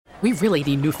We really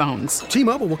need new phones.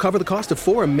 T-Mobile will cover the cost of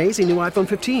 4 amazing new iPhone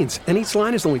 15s, and each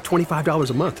line is only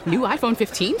 $25 a month. New iPhone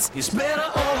 15s? It's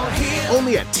better over here.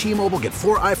 Only at T-Mobile, get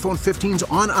 4 iPhone 15s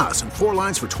on us and 4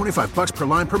 lines for $25 per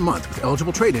line per month with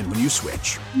eligible trade-in when you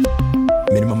switch.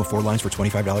 Minimum of 4 lines for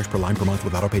 $25 per line per month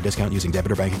with autopay discount using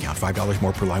debit or bank account. $5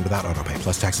 more per line without autopay,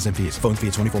 plus taxes and fees. Phone fee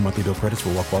at 24 monthly bill credits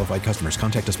for well-qualified customers.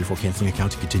 Contact us before canceling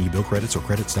account to continue bill credits or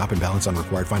credit stop and balance on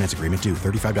required finance agreement due.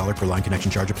 $35 per line connection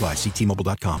charge applies. See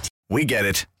T-Mobile.com. We get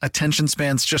it. Attention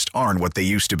spans just aren't what they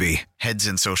used to be. Heads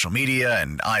in social media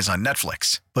and eyes on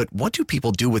Netflix. But what do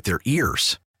people do with their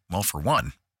ears? Well, for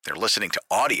one, they're listening to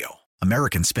audio.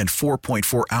 Americans spend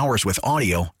 4.4 hours with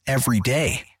audio every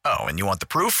day. Oh, and you want the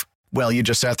proof? Well, you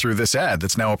just sat through this ad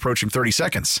that's now approaching 30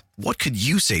 seconds. What could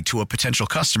you say to a potential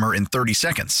customer in 30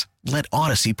 seconds? Let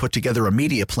Odyssey put together a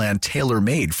media plan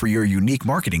tailor-made for your unique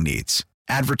marketing needs.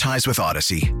 Advertise with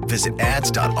Odyssey. Visit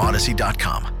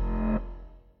ads.odyssey.com.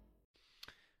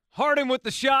 Harden with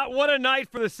the shot. What a night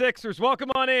for the Sixers.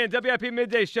 Welcome on in. WIP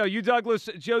Midday Show. You, Douglas,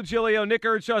 Joe Giglio, Nick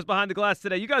Earnshaw's behind the glass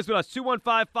today. You guys with us,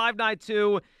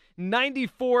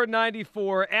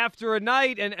 215-592-9494. After a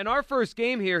night, and our first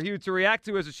game here to react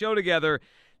to as a show together,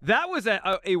 that was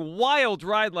a wild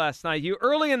ride last night.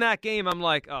 Early in that game, I'm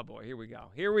like, oh, boy, here we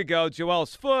go. Here we go.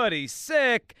 Joel's foot, he's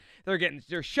sick. They're getting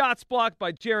their shots blocked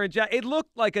by Jaren Jackson. It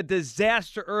looked like a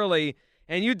disaster early.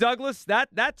 And you, Douglas,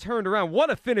 that turned around. What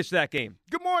a finish that game.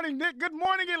 Good morning, Nick. Good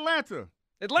morning, Atlanta.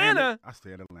 Atlanta? I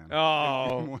stay in Atlanta.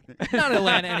 Oh. Not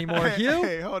Atlanta anymore, Hugh.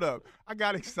 Hey, hold up. I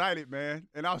got excited, man,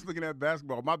 and I was looking at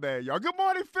basketball. My bad, y'all. Good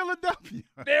morning, Philadelphia.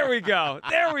 There we go.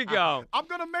 There we go. I'm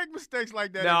going to make mistakes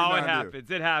like that. No, it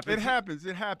happens. It happens.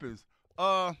 It happens.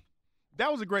 That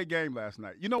was a great game last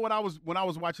night. You know what when I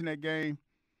was watching that game,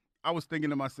 I was thinking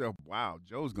to myself, wow,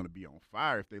 Joe's going to be on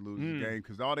fire if they lose the game,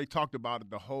 because all they talked about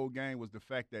the whole game was the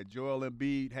fact that Joel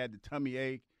Embiid had the tummy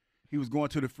ache. He was going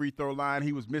to the free throw line.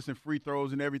 He was missing free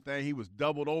throws and everything. He was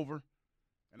doubled over.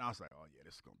 And I was like, oh, yeah,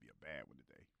 this is going to be a bad one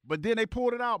today. But then they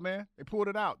pulled it out, man. They pulled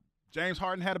it out. James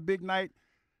Harden had a big night.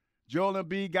 Joel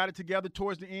Embiid got it together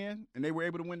towards the end, and they were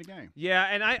able to win the game. Yeah,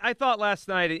 and I thought last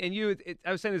night, and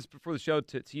I was saying this before the show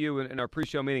to you in our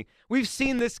pre-show meeting, we've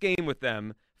seen this game with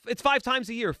them. It's 5 times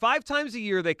a year. 5 times a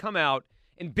year they come out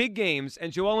in big games,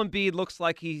 and Joel Embiid looks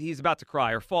like he's about to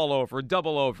cry or fall over or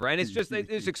double over. And it's just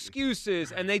there's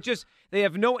excuses, and they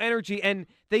have no energy, and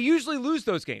they usually lose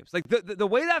those games. Like the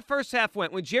way that first half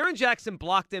went, when Jaren Jackson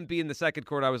blocked Embiid in the second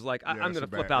quarter, I was like, I'm going to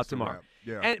flip out tomorrow.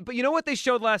 Yeah. But you know what they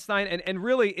showed last night? And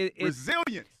really,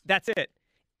 resilience. That's it.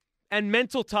 And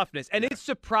mental toughness. And it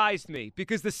surprised me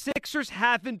because the Sixers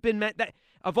haven't been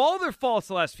of all their faults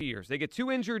the last few years. They get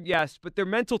too injured, yes, but their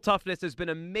mental toughness has been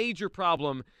a major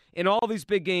problem in all these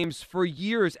big games for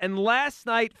years. And last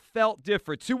night felt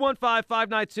different.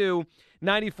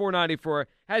 215-592-9494.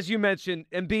 As you mentioned,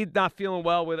 Embiid not feeling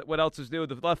well with what else is new.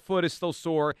 The left foot is still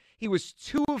sore. He was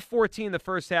 2 of 14 in the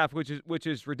first half, which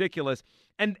is ridiculous.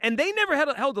 And they never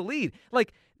held a lead.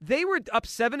 Like, they were up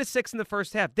 7-6 in the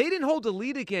first half. They didn't hold a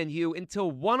lead again, Hugh,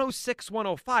 until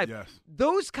 106-105. Yes.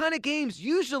 Those kind of games,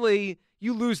 usually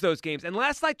you lose those games. And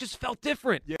last night just felt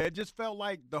different. Yeah, it just felt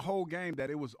like the whole game that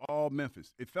it was all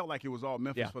Memphis. It felt like it was all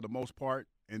Memphis for the most part.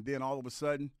 And then all of a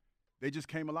sudden, they just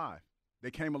came alive. They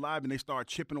came alive, and they started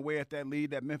chipping away at that lead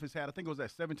that Memphis had. I think it was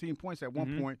at 17 points at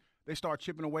one point. They started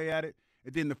chipping away at it.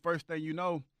 And then the first thing you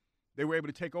know, they were able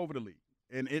to take over the lead.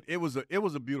 And it was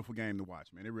a beautiful game to watch,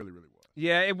 man. It really, really was.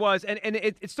 Yeah, it was. And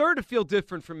it started to feel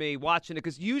different for me watching it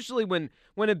because usually when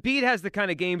Embiid has the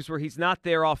kind of games where he's not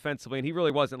there offensively, and he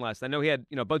really wasn't last night. I know he had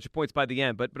a bunch of points by the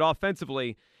end, but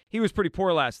offensively, he was pretty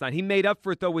poor last night. He made up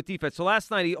for it, though, with defense. So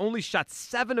last night, he only shot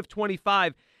 7 of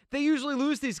 25. They usually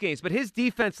lose these games, but his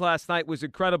defense last night was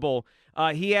incredible.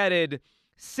 He added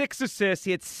 6 assists. He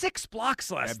had 6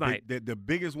 blocks last night. The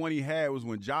biggest one he had was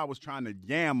when Ja was trying to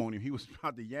yam on him. He was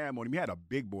about to yam on him. He had a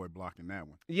big boy blocking that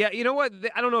one. Yeah, you know what?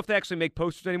 I don't know if they actually make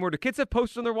posters anymore. Do kids have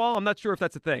posters on their wall? I'm not sure if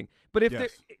that's a thing. But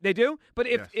if they do? But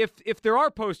if there are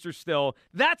posters still,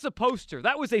 that's a poster.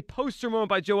 That was a poster moment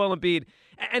by Joel Embiid.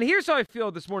 And here's how I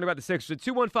feel this morning about the Sixers.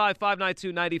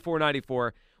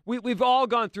 215-592-9494. We've all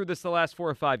gone through this the last 4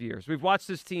 or 5 years. We've watched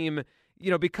this team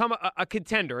become a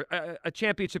contender, a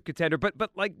championship contender, but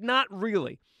like not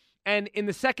really. And in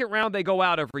the second round, they go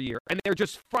out every year, and they're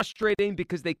just frustrating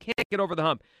because they can't get over the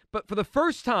hump. But for the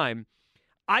first time,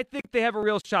 I think they have a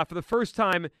real shot. For the first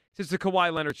time since the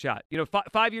Kawhi Leonard shot.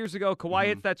 5 years ago, Kawhi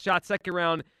hits that shot, second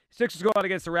round, Sixers go out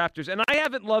against the Raptors. And I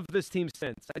haven't loved this team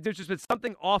since. There's just been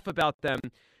something off about them.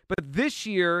 But this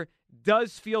year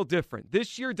does feel different.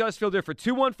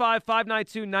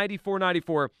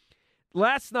 215-592-9494.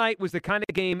 Last night was the kind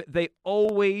of game they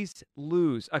always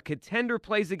lose. A contender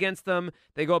plays against them.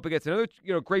 They go up against another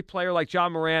great player like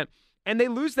John Morant, and they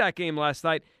lose that game last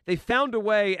night. They found a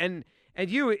way, and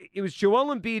it was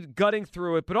Joel Embiid gutting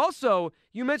through it. But also,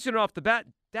 you mentioned it off the bat,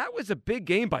 that was a big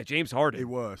game by James Harden. It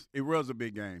was. It was a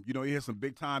big game. He hit some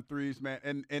big-time threes, man.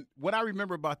 And what I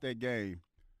remember about that game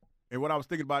and what I was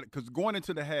thinking about it, because going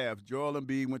into the half, Joel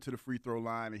Embiid went to the free throw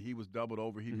line, and he was doubled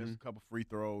over. He missed a couple free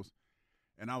throws.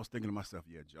 And I was thinking to myself,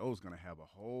 yeah, Joe's going to have a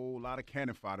whole lot of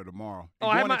cannon fodder tomorrow.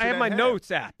 I have my notes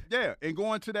app. Yeah, and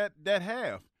going to that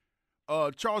half,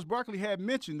 Charles Barkley had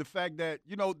mentioned the fact that,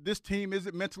 this team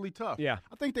isn't mentally tough. Yeah.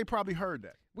 I think they probably heard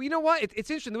that. Well, you know what?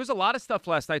 It's interesting. There was a lot of stuff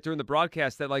last night during the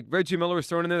broadcast that, like, Reggie Miller was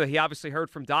throwing in there that he obviously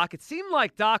heard from Doc. It seemed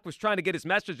like Doc was trying to get his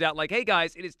message out, like, hey,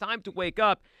 guys, it is time to wake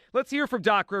up. Let's hear from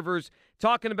Doc Rivers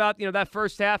talking about, that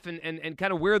first half and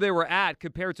kind of where they were at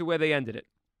compared to where they ended it.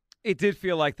 It did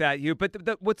feel like that,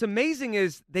 But what's amazing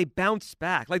is they bounced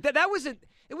back. Like, that wasn't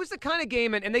 – it was the kind of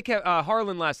game, and they kept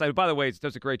Harlan last night, who, by the way,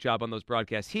 does a great job on those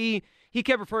broadcasts. He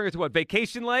kept referring to what,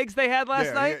 vacation legs they had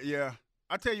last night? Yeah.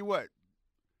 I tell you what,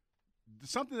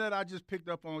 something that I just picked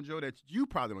up on, Joe, that you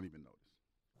probably don't even notice.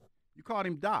 You called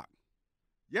him Doc.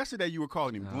 Yesterday you were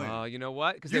calling him Glenn. Oh, you know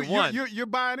what? Because they won. You're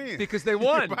buying in. Because they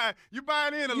won. You're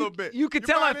buying in a little bit. You could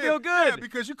tell I feel good. Yeah,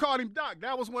 because you called him Doc.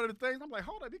 That was one of the things. I'm like,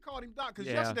 hold up, he called him Doc because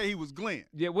yesterday he was Glenn.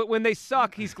 Yeah, when they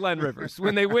suck, he's Glenn Rivers.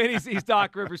 When they win, he's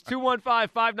Doc Rivers.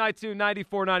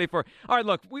 215-592-9494. All right,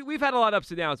 look, we've had a lot of ups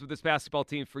and downs with this basketball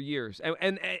team for years,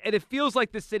 and it feels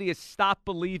like the city has stopped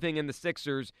believing in the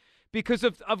Sixers because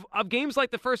of games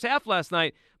like the first half last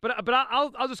night. But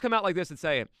I'll just come out like this and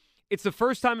say it. It's the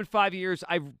first time in 5 years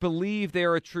I believe they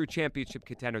are a true championship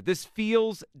contender. This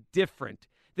feels different.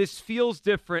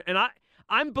 And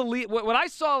I'm what I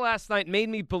saw last night made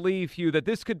me believe, Hugh, that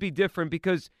this could be different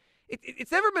because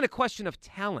it's never been a question of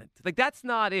talent. Like, that's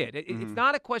not it. It's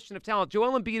not a question of talent.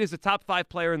 Joel Embiid is a top 5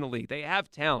 player in the league. They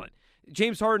have talent.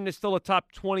 James Harden is still a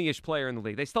top 20-ish player in the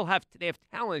league. They have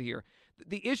talent here.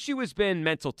 The issue has been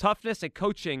mental toughness and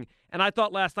coaching, and I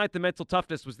thought last night the mental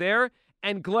toughness was there.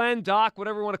 And Glenn, Doc,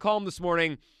 whatever you want to call him this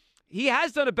morning, he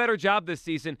has done a better job this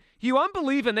season. Hugh, I'm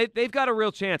believing they've got a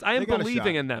real chance. I am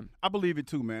believing in them. I believe it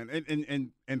too, man.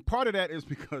 And part of that is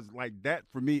because, like, that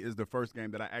for me is the first game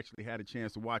that I actually had a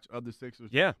chance to watch other Sixers.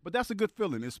 Yeah. But that's a good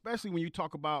feeling, especially when you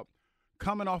talk about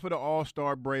coming off of the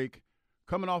All-Star break,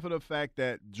 coming off of the fact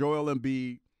that Joel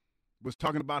Embiid was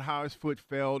talking about how his foot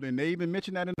failed, and they even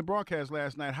mentioned that in the broadcast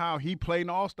last night, how he played an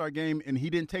All-Star game and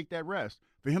he didn't take that rest.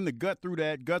 For him to gut through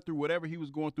whatever he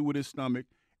was going through with his stomach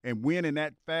and win in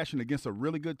that fashion against a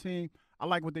really good team, I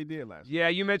like what they did last night. Yeah,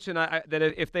 you mentioned that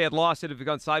if they had lost it, if it had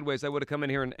gone sideways, I would have come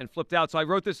in here and flipped out. So I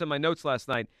wrote this in my notes last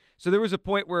night. So there was a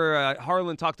point where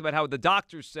Harlan talked about how the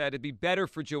doctors said it'd be better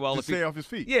for Joel to stay off his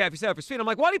feet. Yeah, if he stayed off his feet. I'm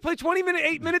like, why did he play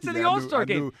 8 minutes in the All-Star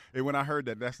game? And when I heard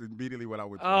that, that's immediately what I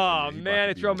would. Oh, man,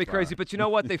 it drove me crazy. But you know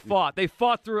what? They fought. They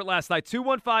fought through it last night.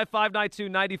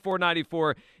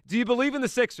 215-592-9494. Do you believe in the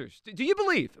Sixers? Do you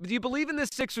believe in this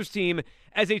Sixers team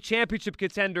as a championship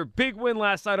contender? Big win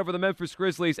last night over the Memphis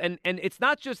Grizzlies. And it's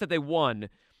not just that they won,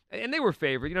 and they were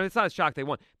favored. It's not a shock they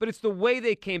won. But it's the way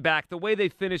they came back, the way they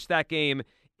finished that game.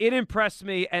 It impressed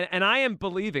me, and I am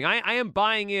believing. I am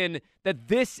buying in that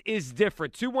this is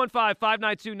different.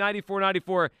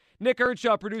 215-592-9494. Nick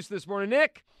Earnshaw produced this morning.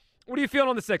 Nick, what are you feeling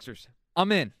on the Sixers?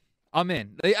 I'm in.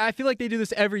 I feel like they do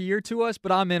this every year to us,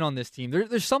 but I'm in on this team.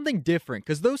 There's something different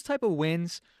because those type of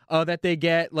wins that they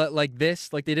get like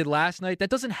this, like they did last night, that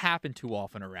doesn't happen too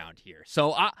often around here.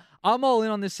 So I'm all in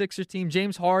on this Sixers team.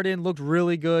 James Harden looked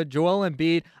really good. Joel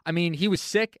Embiid, I mean, he was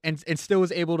sick and still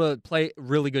was able to play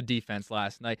really good defense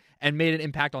last night and made an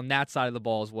impact on that side of the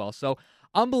ball as well. So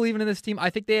I'm believing in this team. I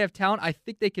think they have talent. I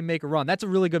think they can make a run. That's a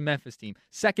really good Memphis team.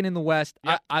 Second in the West.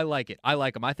 Yep. I like it. I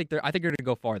like them. I think they're going to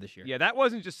go far this year. Yeah, that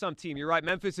wasn't just some team. You're right.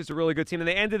 Memphis is a really good team, and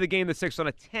they ended the game, the Sixers, on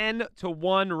a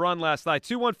 10-1 run last night.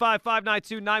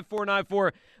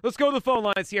 215-592-9494. Let's go to the phone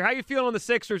lines here. How you feeling on the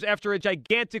Sixers after a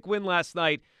gigantic win last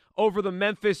night over the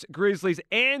Memphis Grizzlies?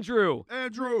 Andrew.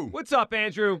 What's up,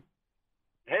 Andrew?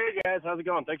 Hey, guys. How's it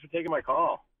going? Thanks for taking my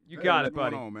call. You got it,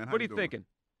 buddy. On, man? What are you thinking?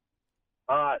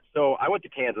 So I went to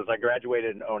Kansas. I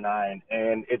graduated in 2009,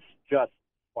 and it's just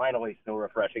finally so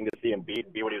refreshing to see him be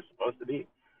what he was supposed to be.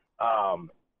 So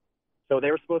they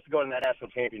were supposed to go to that national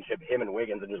championship, him and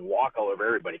Wiggins, and just walk all over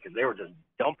everybody because they were just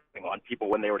dumping on people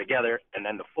when they were together, and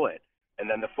then the foot, and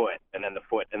then the foot, and then the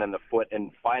foot, and then the foot,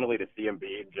 and finally to see him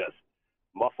just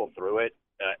muffle through it,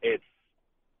 it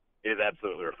is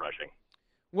absolutely refreshing.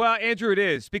 Well, Andrew, it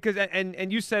is because,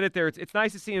 and you said it there. It's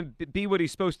nice to see him be what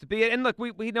he's supposed to be. And look,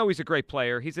 we know he's a great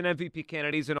player. He's an MVP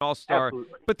candidate. He's an all-star.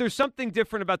 Absolutely. But there's something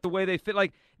different about the way they fit.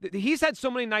 Like he's had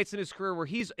so many nights in his career where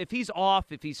if he's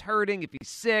off, if he's hurting, if he's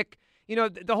sick,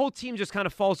 the whole team just kind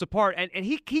of falls apart. And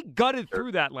he gutted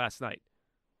through that last night.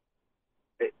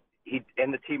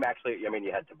 And the team actually, I mean,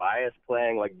 you had Tobias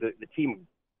playing. Like the team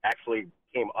actually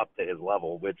came up to his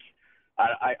level, which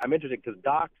I'm interested because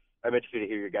I'm interested to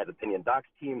hear your guys' opinion. Doc's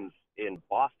teams in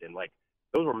Boston, like,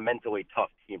 those were mentally tough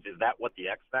teams. Is that what the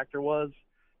X factor was?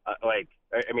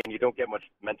 You don't get much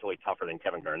mentally tougher than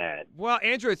Kevin Garnett. Well,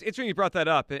 Andrew, it's interesting you brought that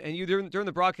up. And you during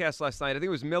the broadcast last night, I think it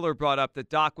was Miller brought up that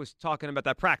Doc was talking about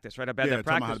that practice, right? How bad that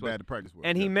practice was. How bad the practice was.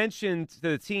 And he mentioned to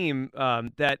the team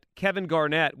that Kevin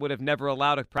Garnett would have never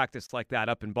allowed a practice like that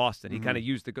up in Boston. He kind of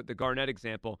used the Garnett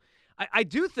example. I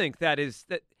do think that. I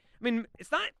mean,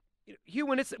 it's not. Hugh,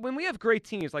 when we have great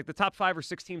teams like the top 5 or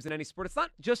 6 teams in any sport, it's not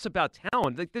just about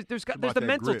talent. Like there's the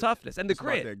mental toughness and the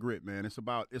grit. It's about that grit, man.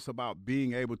 It's about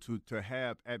being able to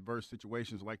have adverse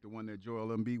situations like the one that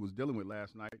Joel Embiid was dealing with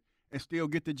last night and still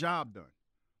get the job done.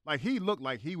 Like he looked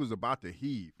like he was about to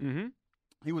heave. Mm-hmm.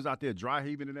 He was out there dry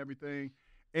heaving and everything.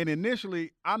 And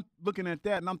initially, I'm looking at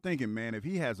that and I'm thinking, man, if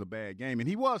he has a bad game, and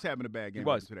he was having a bad game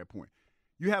up to that point.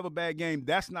 You have a bad game,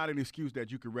 that's not an excuse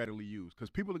that you could readily use because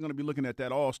people are going to be looking at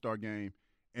that All-Star game,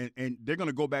 and they're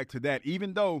going to go back to that.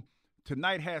 Even though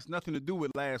tonight has nothing to do with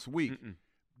last week,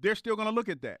 they're still going to look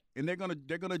at that, and they're going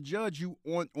to judge you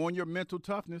on your mental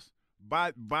toughness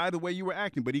by the way you were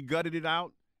acting. But he gutted it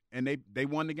out, and they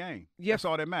won the game. Yeah, that's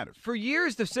all that matters. For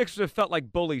years, the Sixers have felt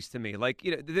like bullies to me. Like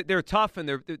they're tough,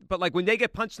 but like when they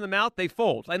get punched in the mouth, they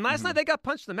fold. And last night they got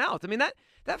punched in the mouth. I mean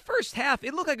that first half,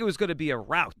 it looked like it was going to be a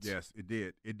rout. Yes, it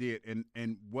did. It did.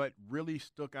 And what really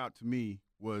stuck out to me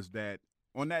was that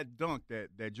on that dunk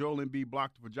that Joel Embiid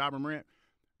blocked for Ja Morant,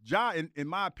 Ja, in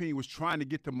my opinion, was trying to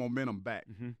get the momentum back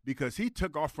because he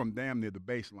took off from damn near the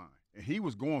baseline. And he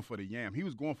was going for the yam. He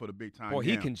was going for the big time. Boy,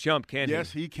 he can jump, can't he?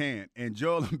 Yes, he can. And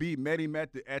Joel Embiid met him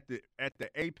at the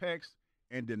apex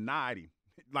and denied him.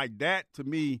 Like that to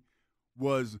me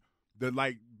was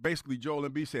basically Joel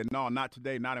Embiid said, "No, not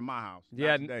today, not in my house.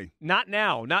 Yeah, not today. Not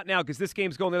now, because this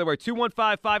game's going the other way."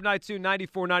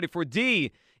 215-592-9494.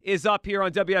 D is up here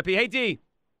on WIP. Hey, D.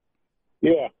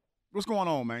 Yeah. What's going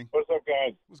on, man? What's up,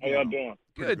 guys? How y'all doing?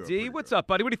 Good, D. What's up,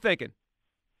 buddy? What are you thinking?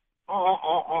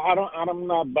 I'm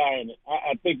not buying it.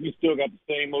 I think we still got the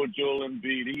same old Joel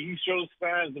Embiid. He shows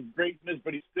signs of greatness,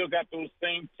 but he still got those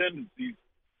same tendencies.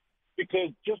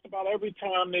 Because just about every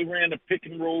time they ran a pick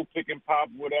and roll, pick and pop,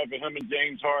 whatever, him and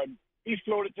James Harden, he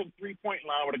floated to the three-point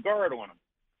line with a guard on him.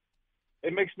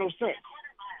 It makes no sense,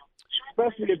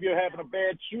 especially if you're having a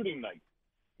bad shooting night.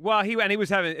 Well, he was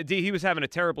having a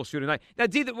terrible shooting night. Now,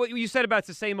 D, what you said about it's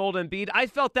the same old Embiid, I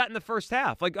felt that in the first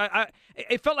half. Like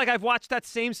it felt like I've watched that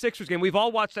same Sixers game. We've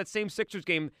all watched that same Sixers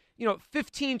game,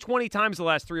 15, 20 times the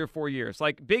last 3 or 4 years.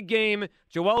 Like big game,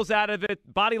 Joel's out of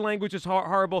it, body language is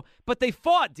horrible, but they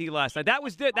fought D last night. That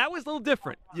was a little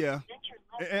different. Yeah,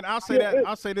 and I'll say that.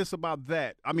 I'll say this about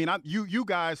that. I mean, you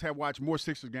guys have watched more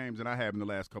Sixers games than I have in the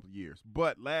last couple of years,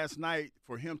 but last night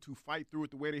for him to fight through it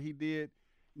the way that he did.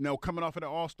 Coming off of the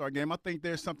All-Star game, I think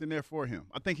there's something there for him.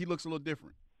 I think he looks a little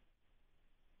different.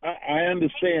 I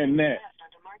understand that.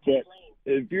 But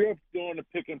if you're doing a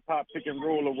pick and pop, pick and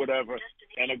roll or whatever,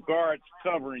 and a guard's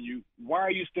covering you, why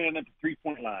are you standing at the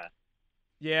three-point line?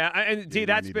 Yeah, and D,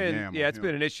 that's been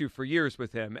an issue for years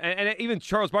with him. And even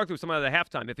Charles Barkley was something at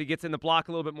the halftime. If he gets in the block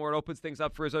a little bit more, it opens things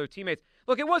up for his other teammates.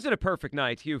 Look, it wasn't a perfect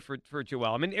night, Hugh, for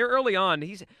Joel. I mean, early on,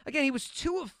 he was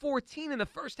 2 of 14 in the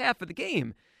first half of the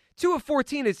game. 2 of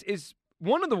 14 is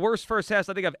one of the worst first halves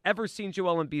I think I've ever seen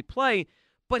Joel Embiid play,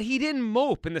 but he didn't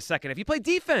mope in the second half. He played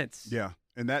defense. Yeah,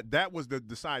 and that was the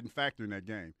deciding factor in that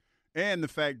game. And the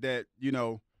fact that,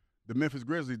 the Memphis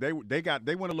Grizzlies, they went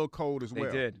a little cold as well.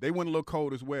 They did. They went a little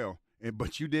cold as well,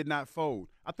 but you did not fold.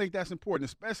 I think that's important,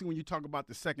 especially when you talk about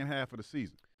the second half of the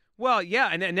season. Well, yeah,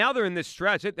 and now they're in this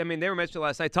stretch. I mean, they were mentioned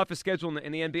last night, toughest schedule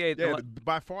in the NBA. Yeah,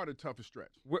 by far the toughest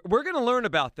stretch. We're going to learn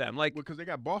about them. Because they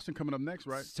got Boston coming up next,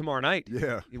 right? Tomorrow night.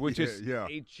 Yeah. Which is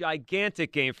a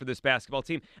gigantic game for this basketball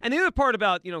team. And the other part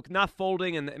about, not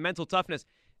folding and mental toughness,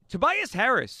 Tobias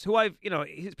Harris, who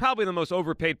he's probably the most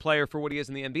overpaid player for what he is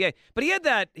in the NBA. But he had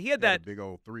that big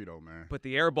old three though, man. But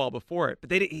the air ball before it.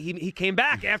 But he came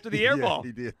back after the air ball.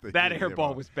 He did. That air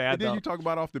ball was bad. And then you talk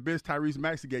about off the bench, Tyrese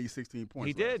Maxey gave you 16 points.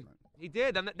 He did. He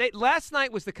did. And last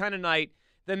night was the kind of night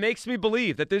that makes me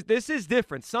believe that this is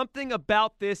different. Something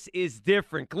about this is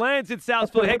different. Glenn's in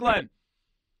South Philly. Hey, Glenn.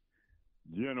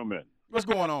 Gentlemen. What's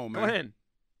going on, man? Go ahead.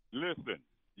 Listen,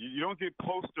 you don't get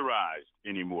posterized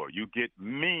anymore. You get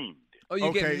memed. Oh,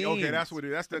 you get memes. Okay, that's what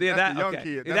it is. That's the young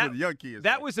kid. That's what the young kids.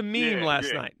 That was a meme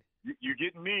last night. You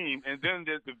get meme, and then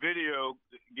the video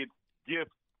gets GIF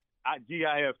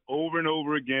over and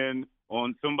over again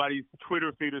on somebody's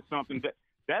Twitter feed or something.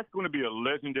 That's going to be a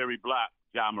legendary block,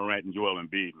 Ja Morant and Joel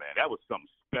Embiid, man. That was something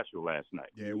special last night.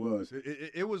 Yeah, it was.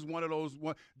 It was one of those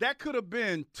that could have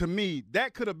been, to me,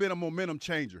 a momentum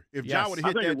changer. If Ja would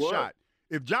have hit that shot.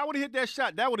 If Ja would have hit that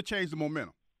shot, that would have changed the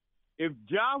momentum. If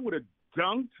Ja would have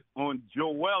dunked on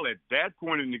Joel at that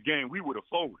point in the game, we would have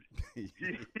folded. he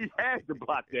had to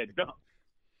block that dunk.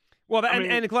 Well,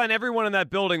 and Glenn, everyone in that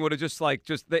building would have just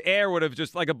the air would have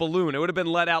just like a balloon. It would have been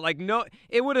let out.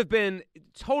 It would have been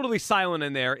totally silent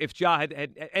in there if Ja had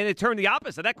and it turned the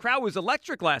opposite. That crowd was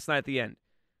electric last night at the end.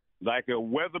 Like a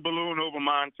weather balloon over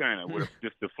Montana would have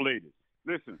just deflated.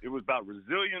 Listen, it was about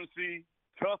resiliency,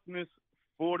 toughness,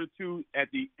 fortitude. At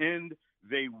the end,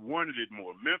 they wanted it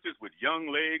more. Memphis with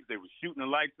young legs, they were shooting the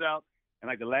lights out. And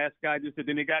like the last guy just said,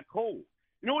 then they got cold.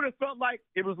 You know what it felt like?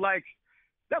 It was like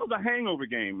that was a hangover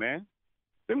game, man.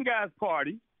 Them guys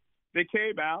party. They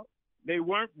came out. They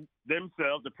weren't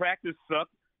themselves. The practice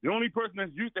sucked. The only person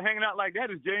that's used to hanging out like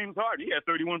that is James Harden. He had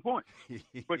 31 points.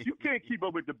 But you can't keep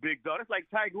up with the big dog. It's like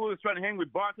Tiger Woods trying to hang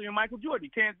with Barkley and Michael Jordan.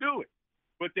 You can't do it.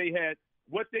 But they had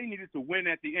what they needed to win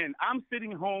at the end. I'm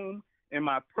sitting home in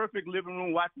my perfect living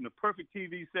room watching the perfect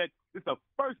TV set. This is the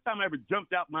first time I ever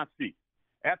jumped out my seat.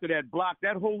 After that block,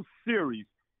 that whole series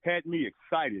had me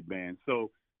excited, man.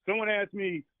 So someone asked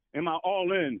me, am I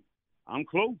all in? I'm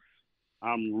close.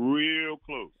 I'm real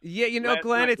close. Yeah,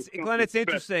 Glenn, it's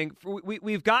interesting.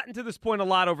 We've gotten to this point a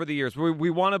lot over the years where we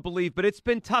want to believe, but it's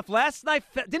been tough. Last night,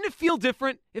 didn't it feel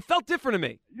different? It felt different to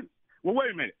me. Well,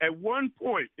 wait a minute. At one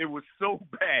point, it was so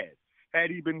bad. Had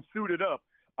he been suited up,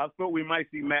 I thought we might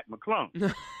see Matt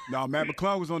McClung. No, Matt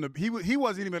McClung was on the – he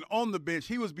wasn't even on the bench.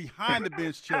 He was behind the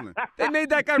bench chilling. They made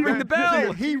that guy ring the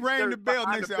bell. He rang the bell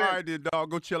and they said, all right, then,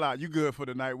 dog, go chill out. You good for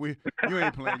the night. You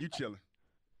ain't playing. You chilling.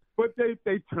 But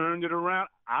they turned it around.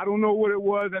 I don't know what it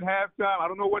was at halftime. I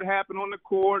don't know what happened on the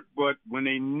court. But when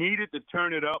they needed to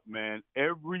turn it up, man,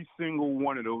 every single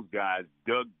one of those guys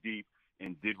dug deep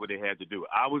and did what they had to do.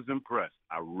 I was impressed.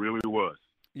 I really was.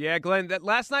 Yeah, Glenn,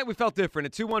 last night we felt different.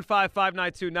 At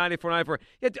 215-592-9494.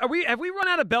 Yeah, have we run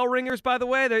out of bell ringers, by the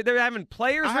way? They're having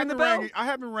players ring the bell? I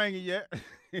haven't rang it yet.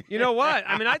 You know what?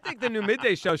 I mean, I think the new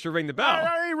midday show should ring the bell.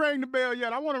 I ain't rang the bell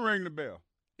yet. I want to ring the bell.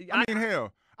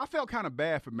 Hell, I felt kind of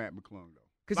bad for Matt McClung, though.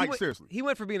 Because seriously. He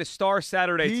went from being a star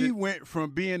Saturday He went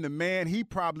from being the man. He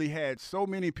probably had so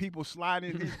many people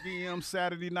sliding his DM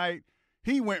Saturday night.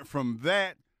 He went from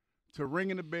that to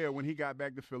ringing the bell when he got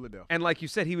back to Philadelphia. And like you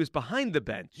said, he was behind the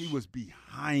bench. He was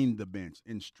behind the bench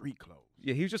in street clothes.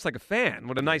 Yeah, he was just like a fan.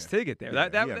 What a nice ticket there.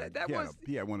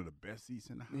 He had one of the best seats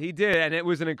in the house. He did, and it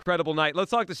was an incredible night.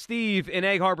 Let's talk to Steve in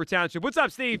Egg Harbor Township. What's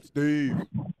up, Steve? Steve.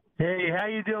 Hey, how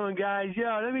you doing, guys?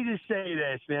 Yo, let me just say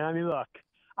this, man. I mean, look,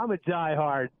 I'm a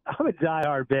diehard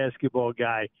basketball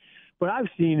guy, but I've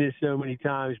seen this so many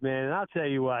times, man. And I'll tell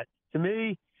you what, to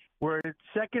me, we're at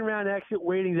second round exit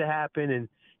waiting to happen, and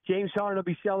James Harden will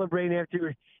be celebrating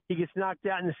after he gets knocked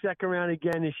out in the second round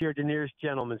again this year at the nearest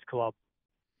gentleman's club.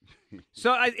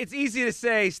 So it's easy to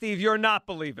say, Steve, you're not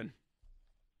believing.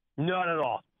 Not at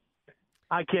all.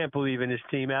 I can't believe in this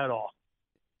team at all.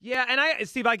 Yeah, and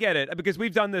Steve, I get it, because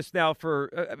we've done this now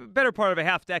for a better part of a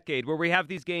half decade where we have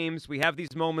these games, we have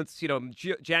these moments,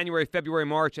 January, February,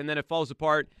 March, and then it falls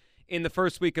apart in the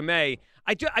first week of May.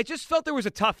 I just felt there was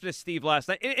a toughness, Steve, last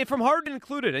night, and from Harden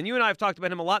included. And you and I have talked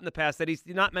about him a lot in the past, that he's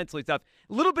not mentally tough.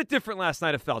 A little bit different last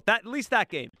night, I felt. At least that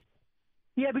game.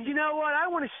 Yeah, but you know what? I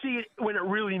want to see it when it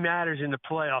really matters in the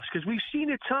playoffs, because we've seen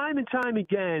it time and time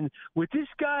again with this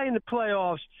guy in the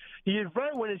playoffs. As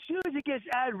soon as it gets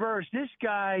adverse, this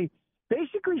guy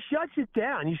basically shuts it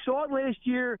down. You saw it last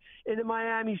year in the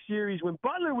Miami series when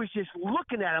Butler was just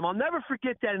looking at him. I'll never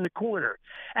forget that in the corner.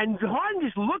 And Harden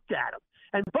just looked at him.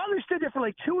 And Butler stood there for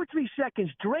like 2 or 3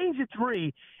 seconds, drains a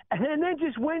three, and then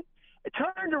just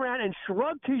turned around and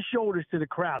shrugged his shoulders to the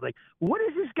crowd. Like, what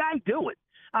is this guy doing?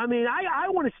 I mean, I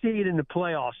want to see it in the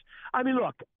playoffs. I mean,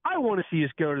 look, I want to see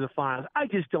us go to the finals. I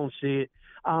just don't see it.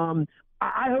 I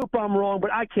hope I'm wrong,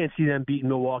 but I can't see them beating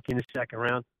Milwaukee in the second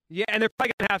round. Yeah, and they're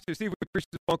probably going to have to. Steve, we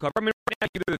appreciate the phone call. I mean, right now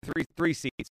you're the three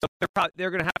seeds, so they're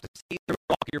going to have to see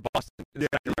Milwaukee or Boston.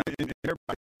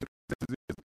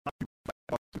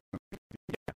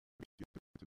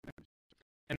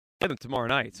 And tomorrow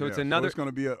night, so it's another. So it's going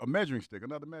to be a measuring stick,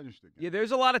 another measuring stick. Yeah,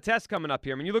 there's a lot of tests coming up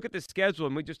here. I mean, you look at the schedule,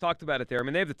 and we just talked about it there. I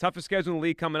mean, they have the toughest schedule in the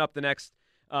league coming up the next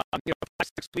 5-6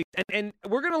 weeks, and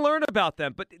we're going to learn about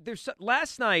them. But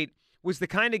last night was the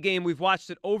kind of game we've watched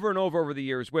it over and over the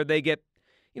years, where they get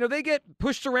they get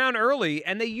pushed around early,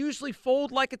 and they usually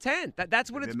fold like a tent.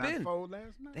 That's what it's been. They did not fold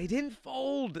last night. They didn't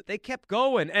fold. They kept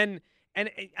going. And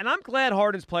I'm glad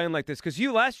Harden's playing like this because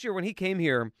last year when he came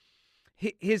here,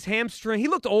 his hamstring, he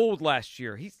looked old last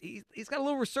year. He's got a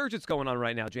little resurgence going on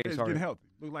right now, James He's Harden. getting healthy.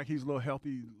 Look like he's a little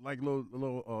healthy, like a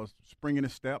little spring in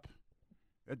his step.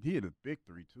 He hit a big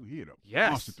three, too. He hit a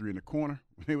monster three in the corner.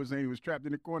 When they were saying he was trapped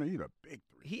in the corner, he hit a big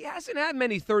three. He hasn't had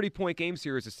many 30-point games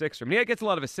here as a Sixer. I mean, he gets a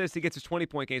lot of assists. He gets his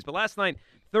 20-point games. But last night,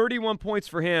 31 points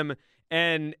for him.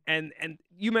 And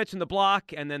you mentioned the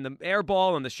block and then the air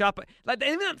ball and the shot. Like,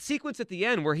 even that sequence at the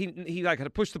end where he like had to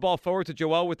push the ball forward to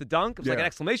Joel with the dunk, it was like an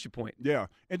exclamation point. Yeah.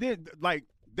 And then,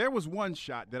 there was one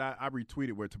shot that I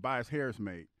retweeted where Tobias Harris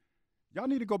made. Y'all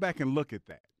need to go back and look at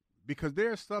that. Because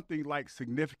there's something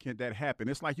significant that happened.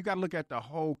 It's like you got to look at the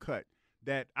whole cut.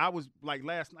 That I was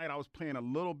last night I was paying a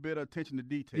little bit of attention to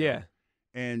detail. Yeah.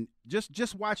 And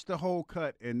just watch the whole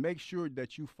cut and make sure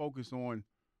that you focus on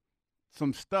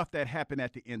some stuff that happened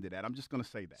at the end of that. I'm just going to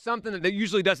say that. Something that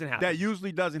usually doesn't happen. That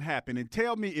usually doesn't happen. And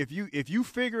tell me if you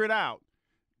figure it out,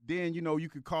 then you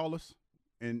could call us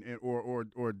or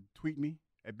tweet me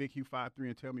at BigQ53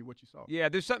 and tell me what you saw. Yeah,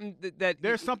 there's something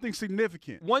there's something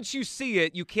significant. Once you see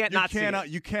it, you can't not see it.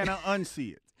 You cannot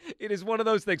unsee it. It is one of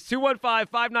those things.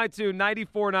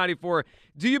 215-592-9494.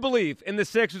 Do you believe in the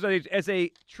Sixers as a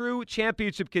true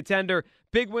championship contender?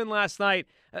 Big win last night.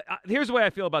 Here's the way I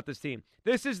feel about this team.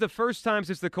 This is the first time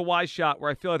since the Kawhi shot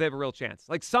where I feel like they have a real chance.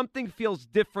 Like something feels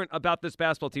different about this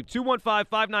basketball team.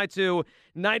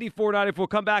 215-592-9494.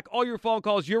 Come back. All your phone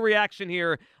calls, your reaction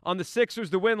here on the Sixers,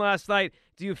 the win last night.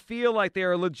 Do you feel like they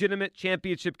are a legitimate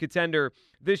championship contender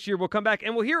this year? We'll come back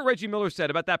and we'll hear what Reggie Miller said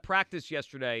about that practice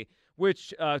yesterday,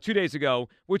 which 2 days ago,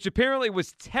 which apparently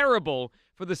was terrible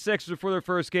for the Sixers for their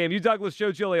first game. You Douglas,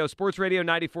 Joe Giglio, Sports Radio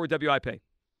 94 WIP.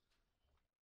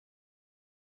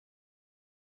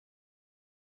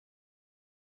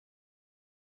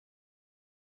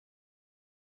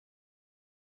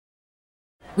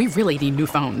 We really need new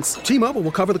phones. T-Mobile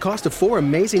will cover the cost of 4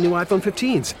 amazing new iPhone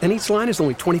 15s, and each line is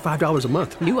only $25 a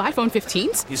month. New iPhone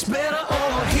 15s? It's better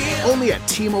over here. Only at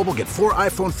T-Mobile, get 4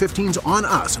 iPhone 15s on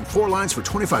us and 4 lines for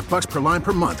 $25 per line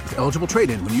per month with eligible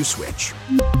trade-in when you switch.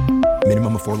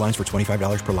 Minimum of 4 lines for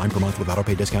 $25 per line per month with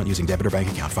autopay discount using debit or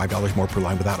bank account. $5 more per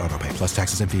line without autopay, plus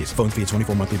taxes and fees. Phone fee at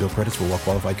 24 monthly bill credits for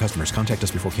well-qualified customers. Contact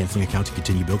us before canceling account to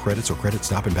continue bill credits or credit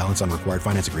stop and balance on required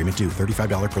finance agreement due.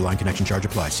 $35 per line connection charge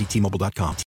applies. See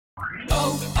T-Mobile.com.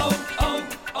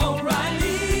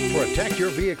 O'Reilly. Protect your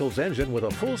vehicle's engine with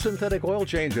a full synthetic oil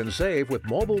change and save with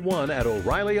Mobil 1 at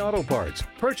O'Reilly Auto Parts.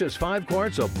 Purchase 5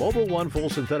 quarts of Mobil 1 full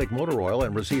synthetic motor oil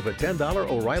and receive a $10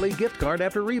 O'Reilly gift card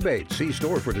after rebate. See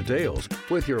store for details.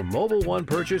 With your Mobil 1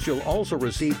 purchase, you'll also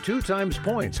receive 2 times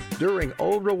points during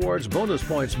O Rewards Bonus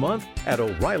Points Month at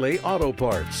O'Reilly Auto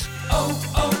Parts.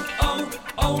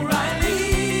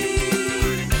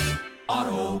 O'Reilly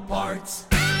Auto Parts.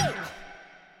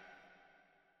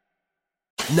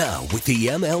 Now, with the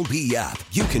MLB app,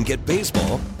 you can get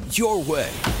baseball your way.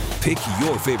 Pick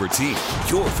your favorite team,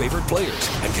 your favorite players,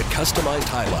 and get customized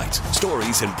highlights,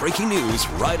 stories, and breaking news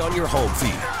right on your home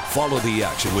feed. Follow the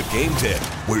action with Game Day,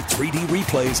 where 3D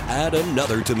replays add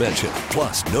another dimension.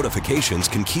 Plus, notifications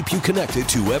can keep you connected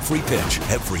to every pitch,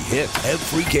 every hit,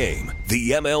 every game.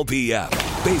 The MLB app.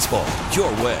 Baseball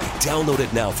your way. Download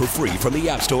it now for free from the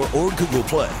App Store or Google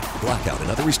Play. Blackout and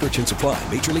other restrictions apply.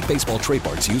 Major League Baseball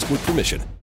trademarks used with permission.